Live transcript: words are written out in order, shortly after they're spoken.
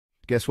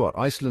Guess what?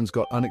 Iceland's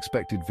got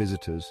unexpected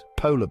visitors,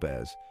 polar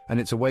bears, and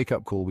it's a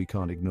wake-up call we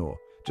can't ignore.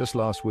 Just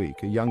last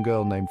week, a young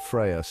girl named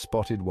Freya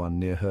spotted one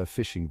near her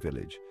fishing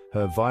village.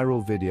 Her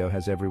viral video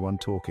has everyone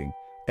talking.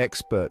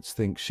 Experts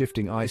think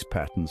shifting ice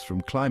patterns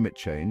from climate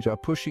change are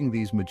pushing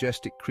these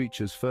majestic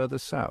creatures further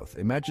south.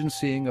 Imagine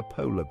seeing a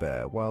polar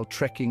bear while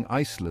trekking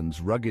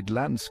Iceland's rugged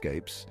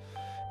landscapes.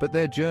 But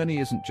their journey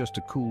isn't just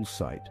a cool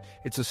sight,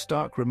 it's a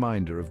stark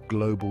reminder of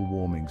global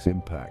warming's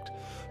impact.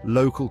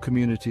 Local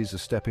communities are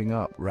stepping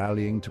up,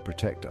 rallying to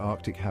protect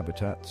Arctic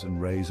habitats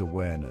and raise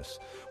awareness.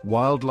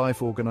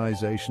 Wildlife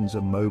organizations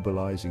are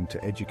mobilizing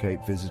to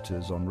educate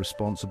visitors on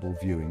responsible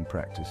viewing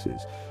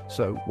practices.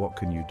 So, what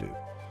can you do?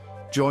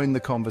 Join the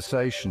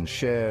conversation,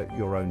 share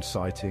your own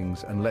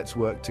sightings, and let's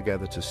work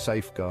together to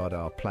safeguard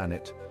our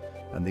planet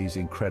and these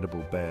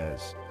incredible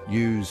bears.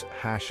 Use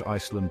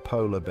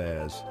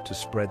 #IcelandPolarBears to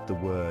spread the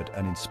word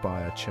and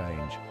inspire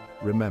change.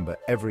 Remember,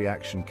 every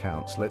action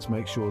counts. Let's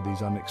make sure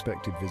these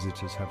unexpected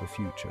visitors have a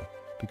future,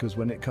 because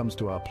when it comes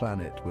to our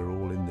planet, we're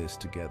all in this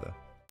together.